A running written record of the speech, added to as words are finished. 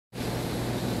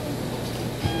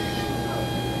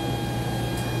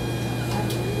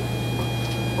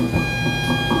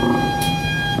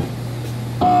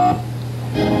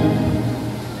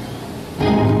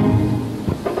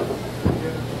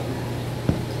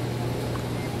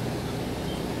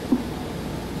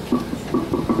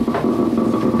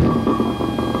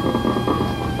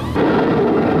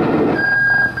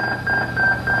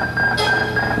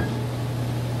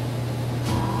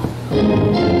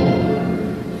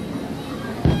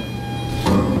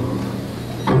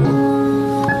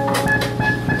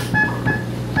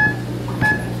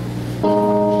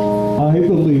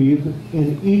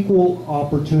in equal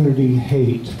opportunity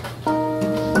hate.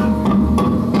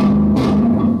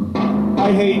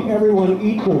 I hate everyone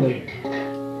equally.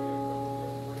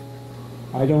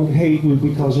 I don't hate you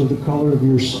because of the color of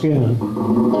your skin.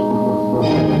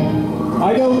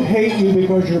 I don't hate you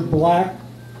because you're black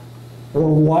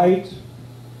or white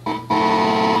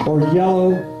or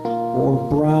yellow or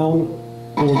brown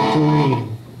or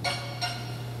green.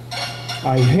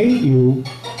 I hate you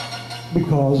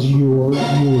because you're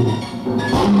you.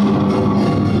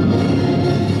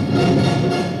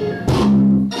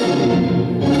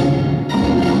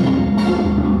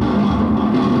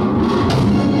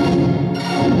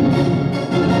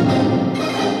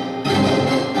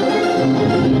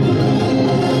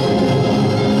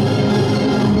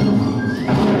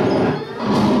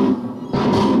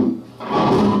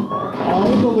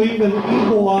 In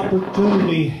equal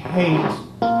opportunity hate.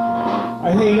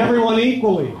 I hate everyone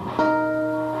equally.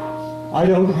 I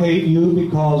don't hate you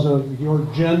because of your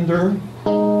gender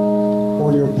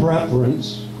or your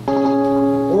preference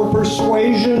or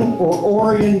persuasion or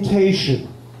orientation.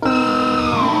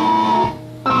 I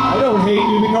don't hate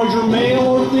you because you're male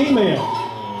or female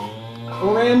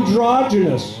or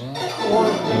androgynous or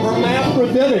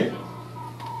hermaphroditic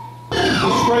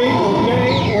or straight or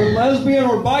gay or lesbian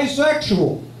or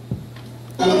bisexual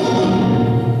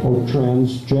or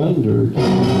transgendered,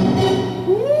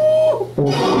 or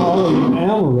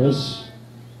polyamorous,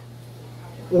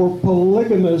 or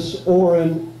polygamous, or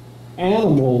an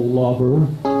animal lover.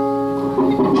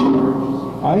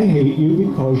 I hate you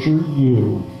because you're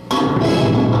you.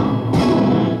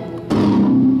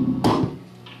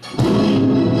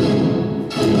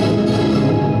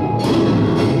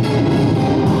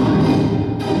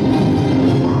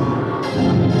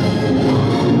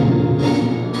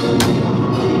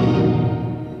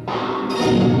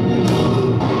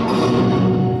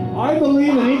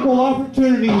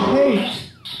 Opportunity hate.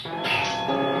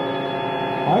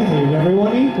 I hate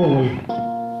everyone equally.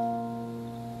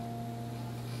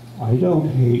 I don't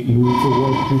hate you for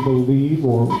what you believe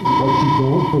or what you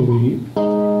don't believe.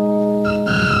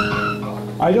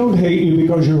 I don't hate you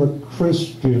because you're a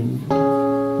Christian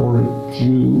or a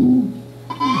Jew,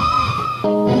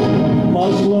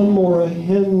 Muslim or a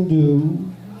Hindu,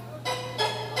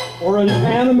 or an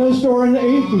animist or an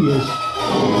atheist,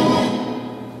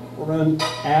 or an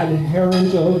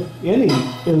adherent of any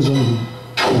ism.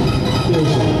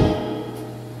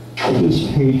 I just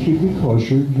hate you because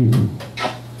you're you.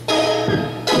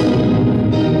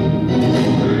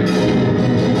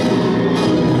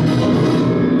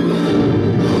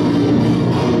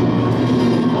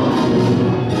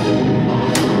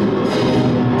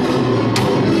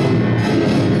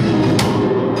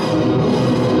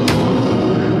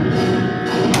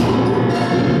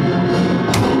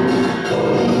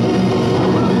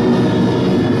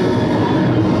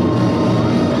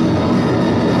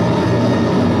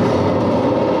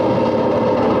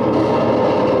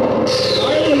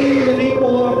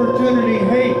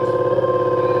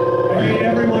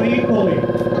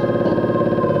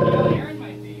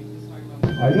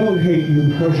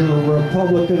 Because you're a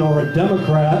Republican or a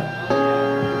Democrat,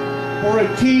 or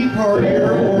a Tea Partier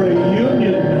or a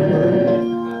union member,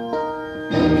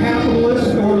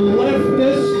 capitalist or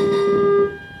leftist,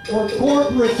 or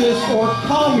corporatist or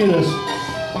communist.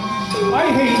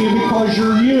 I hate you because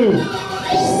you're you.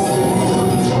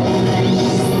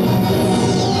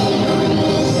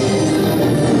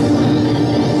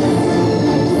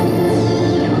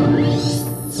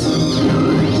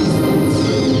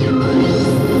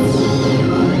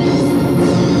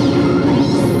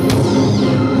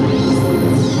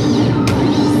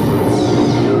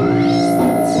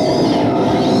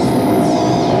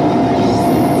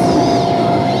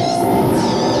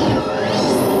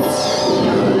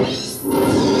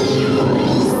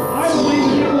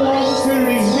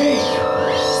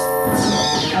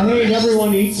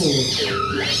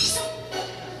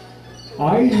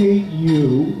 I hate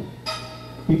you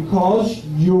because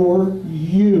you're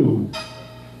you.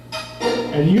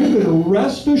 And you can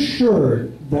rest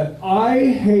assured that I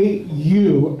hate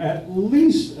you at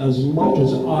least as much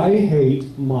as I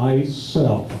hate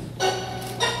myself.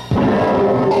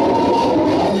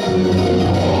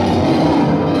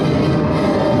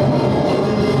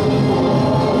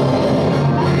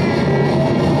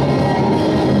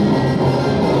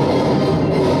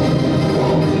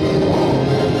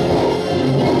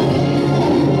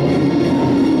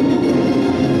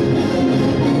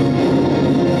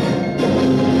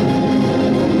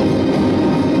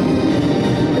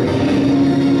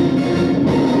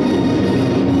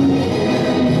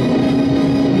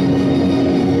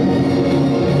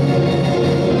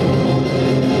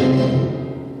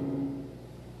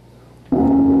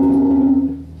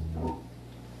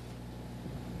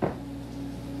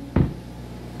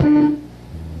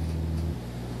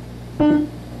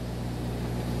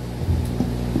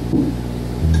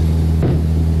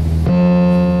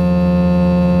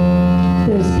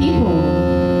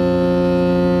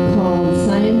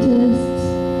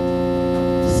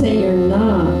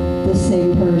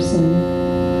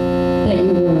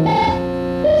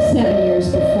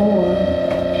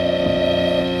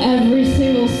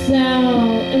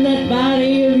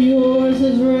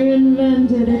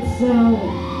 reinvented itself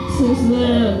since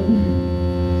then.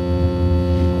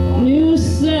 New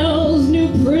cells, new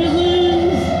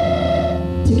prisons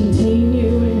to contain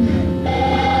you.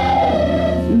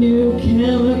 New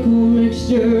chemical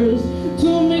mixtures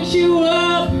to mix you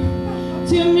up,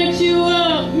 to mix you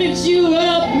up, mix you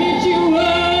up, mix you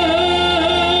up.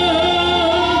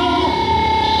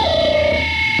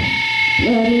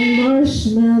 Letting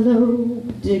marshmallow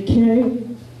decay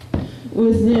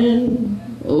within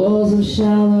walls of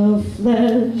shallow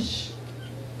flesh.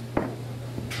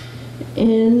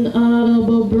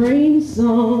 Inaudible brain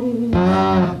song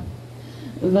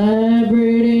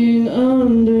vibrating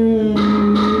underneath.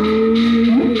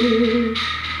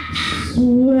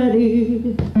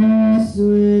 Sweaty,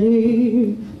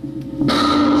 sweaty.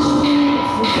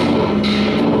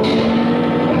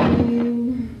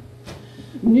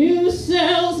 New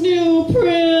cells, new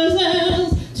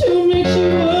prisons to mix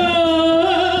you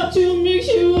up, to mix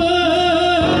you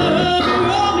up.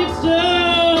 You're all mixed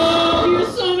up, you're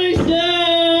so mixed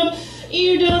up,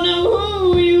 you don't know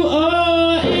who you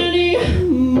are anymore. You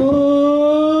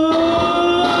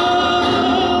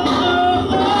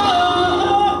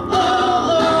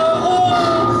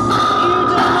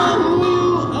don't know who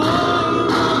you are, you're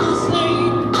not the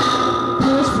same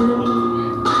person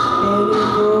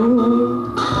anymore.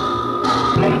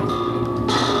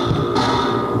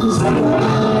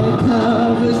 Sky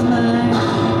covers my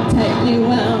tightly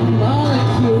wound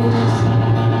molecules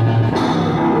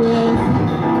with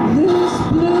loose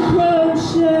blue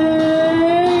crochet,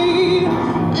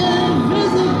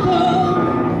 invisible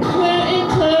where it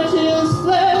touches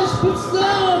flesh, but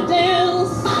slow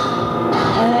dance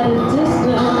at a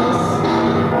distance.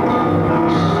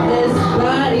 This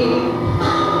body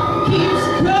keeps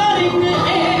cutting the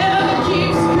air,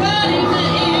 keeps cutting the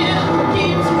air,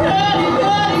 keeps cutting,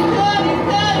 cutting, cutting,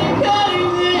 cutting, cutting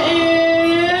the air.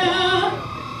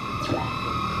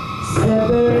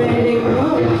 Separating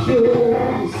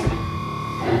molecules,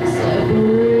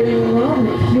 separating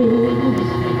molecules,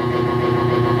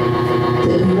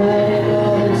 dividing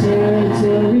all the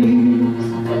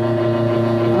territories,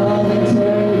 all the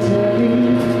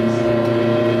territories.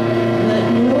 Let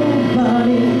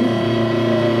nobody,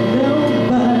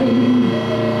 nobody,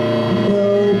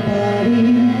 nobody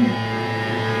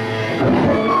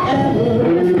ever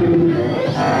really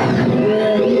conquer.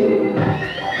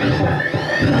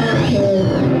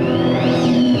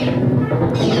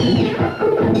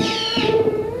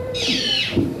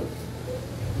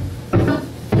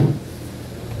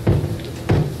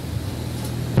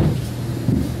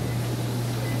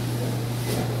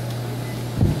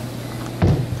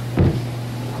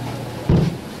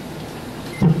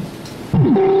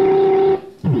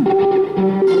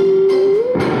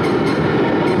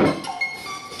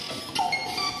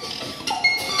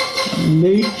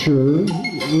 Nature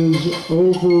is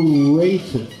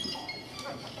overrated.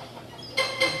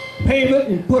 Pave it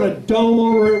and put a dome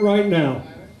over it right now.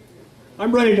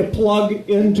 I'm ready to plug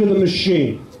into the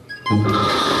machine.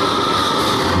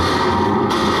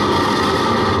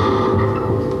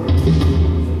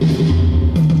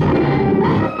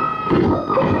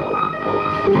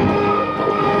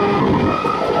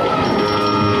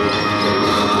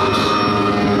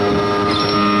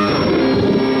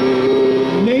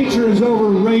 Nature is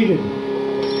overrated.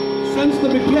 Since the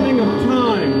beginning of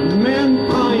time,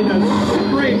 mankind has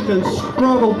scraped and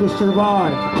struggled to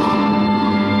survive.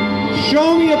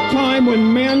 Show me a time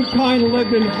when mankind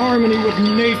lived in harmony with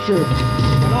nature,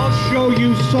 and I'll show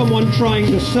you someone trying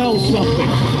to sell something.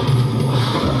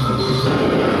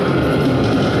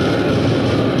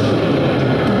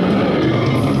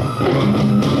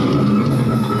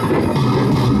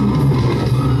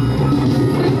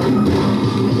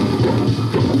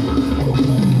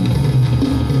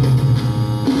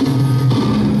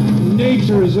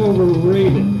 Nature is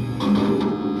overrated.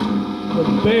 The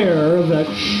bear that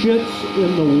shits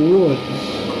in the woods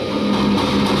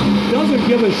doesn't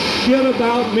give a shit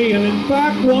about me, and in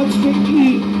fact wants to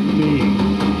eat me.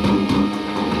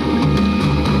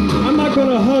 I'm not going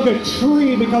to hug a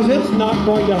tree because it's not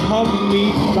going to hug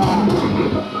me back.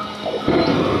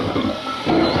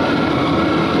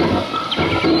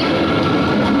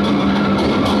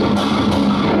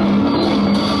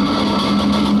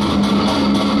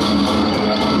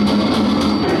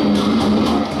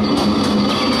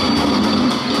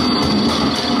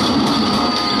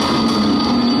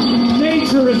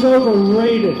 Nature is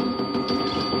overrated.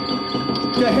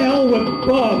 To hell with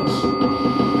bugs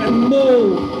and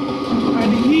mold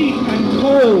and heat and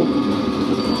cold.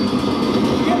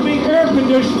 Give me air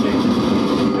conditioning,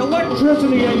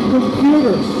 electricity and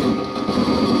computers,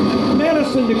 and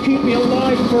medicine to keep me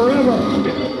alive forever.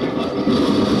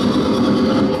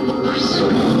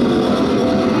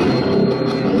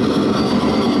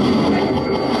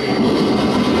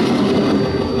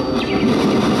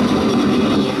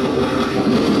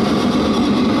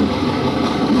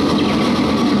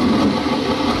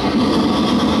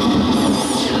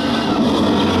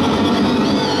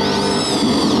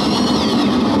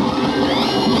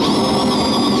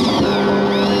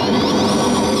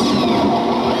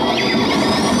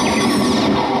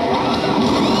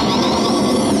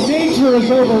 Water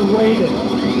is overrated.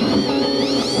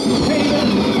 Paint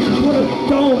it, put a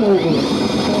dome over it.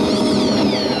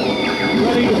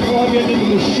 Ready to plug into the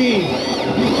machine.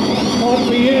 Plug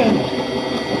me in.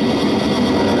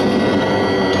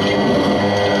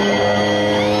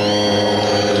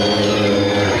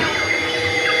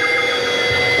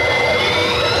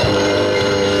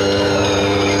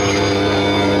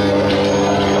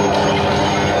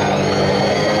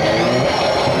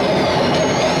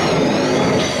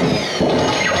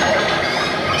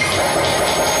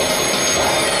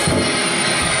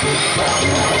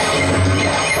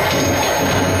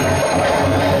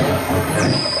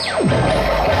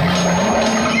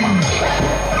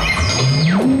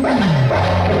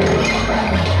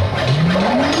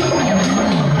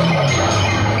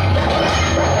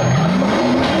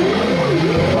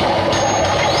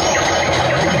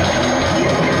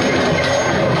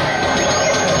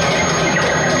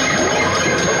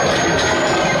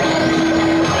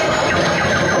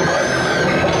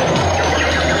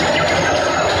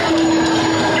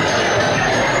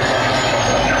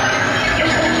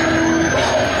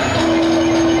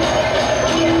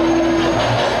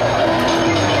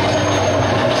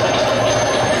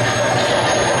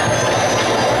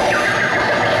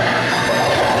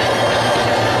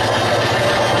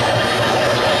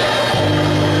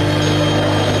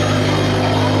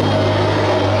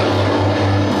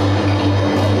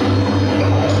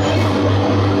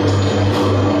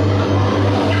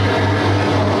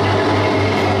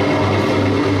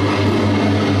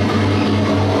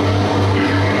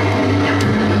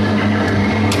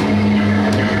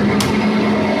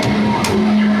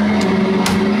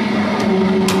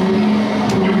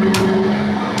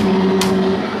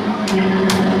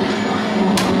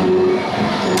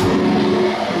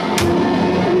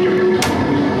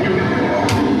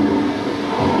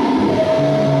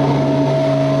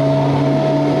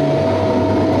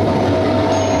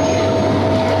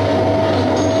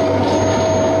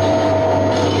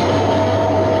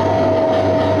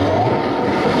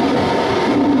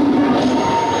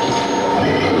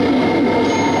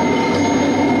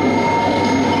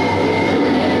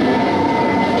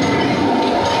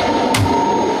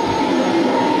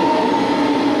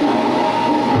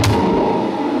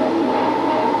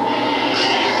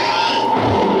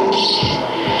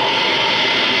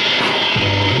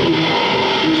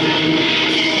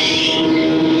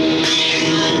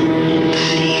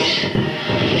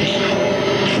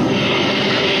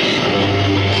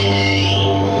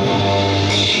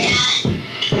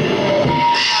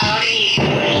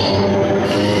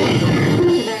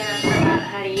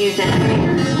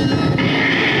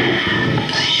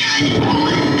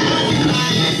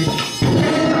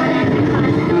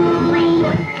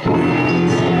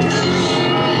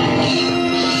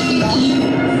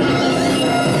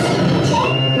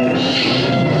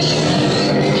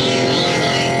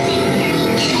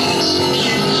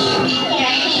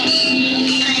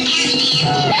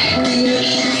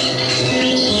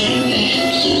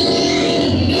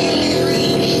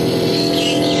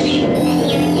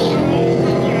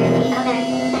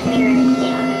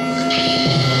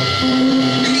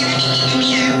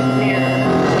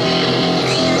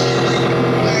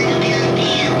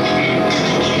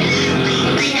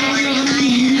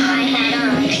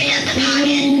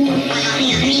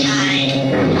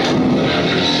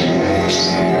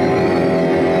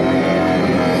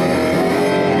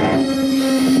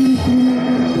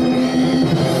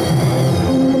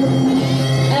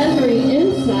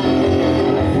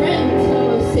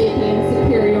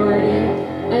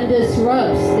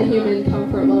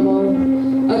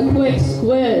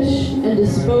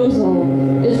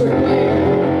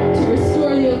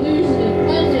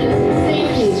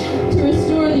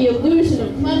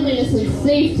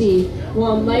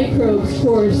 While microbes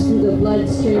course through the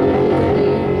bloodstream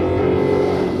quickly.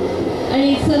 I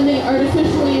need something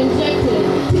artificially injected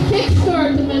to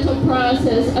kickstart the mental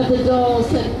process of the dull,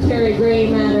 sedentary gray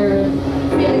matter.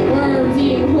 Feeling worms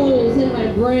eating holes in my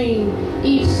brain.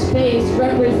 Each space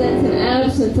represents an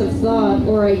absence of thought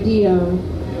or idea.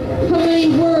 How many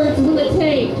words will it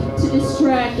take to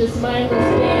distract this mindless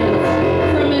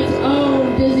dance from its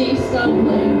own dizzy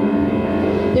stumbling?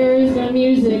 There is no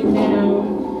music now.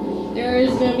 There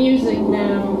is no music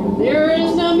now. There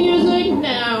is no music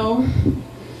now.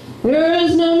 There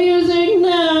is no music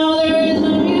now. There is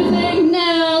no music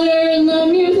now. There is no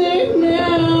music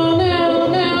now.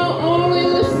 Now, only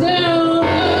the sound of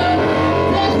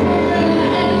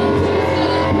desperate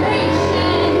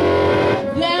anticipation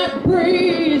that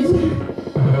breathes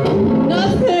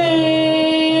nothing.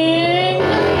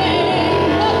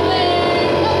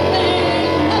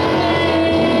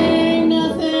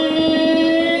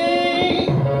 Nothing.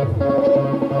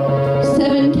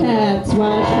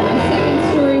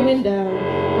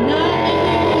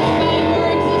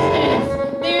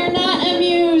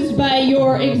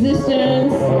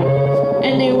 distance,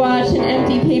 and they watch an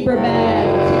empty paper bag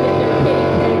to get their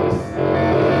kitty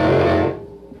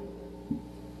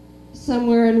pics.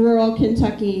 Somewhere in rural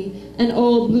Kentucky, an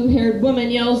old blue-haired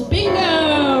woman yells,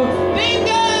 "Bingo!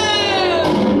 Bingo!"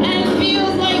 and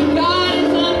feels like God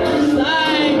is on her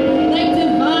side, like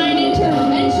divine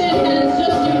intervention has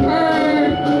just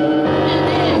occurred. And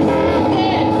this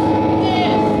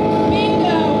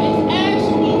bingo is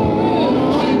actually proof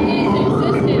of his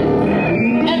existence.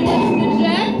 And it's the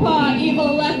jackpot,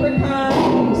 evil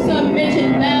leprechaun, some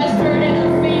midget bastard in a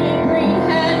faded green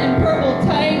hat and purple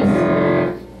tights.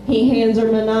 He hands her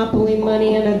Monopoly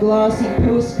money and a glossy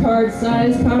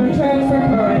postcard-sized contract for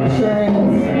car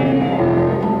insurance.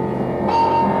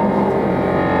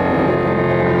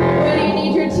 What do you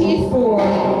need your teeth for?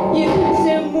 You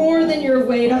consume more than your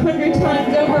weight 100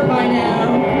 times over by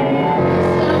now.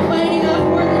 Stop biting off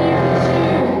more than you can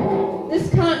chew. This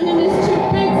continent is too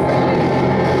big for you.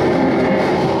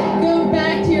 Go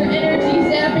back to your energy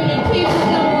zapping and keep the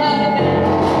devil out of it.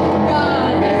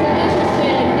 God isn't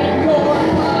interested in your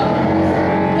problems.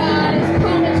 God is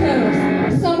comatose,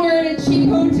 somewhere in a cheap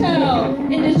hotel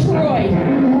in Detroit.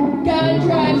 God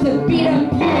drives a beat-up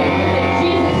Buick with a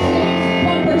Jesus 6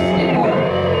 bumper sticker.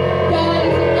 God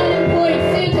is an unemployed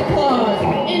Santa Claus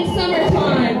in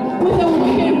summertime with a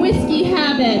wicked whiskey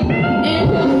habit. And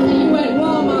he'll see you at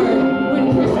Walmart when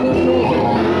Christmas rolls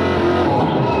around.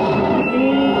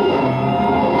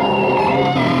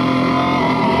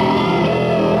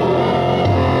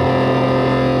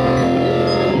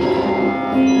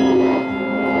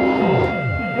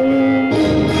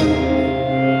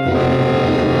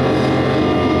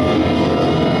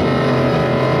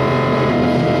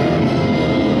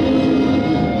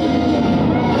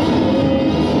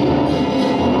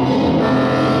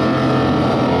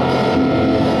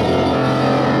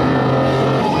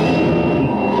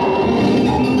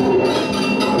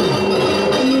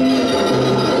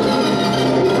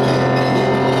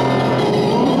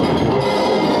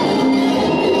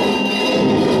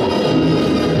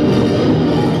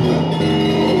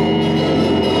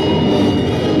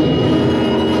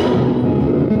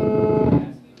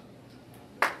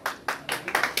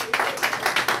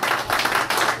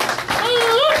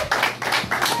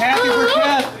 Kathy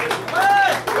Burkett.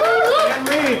 And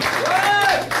Reaves.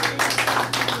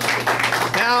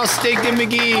 Now Hal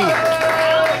McGee.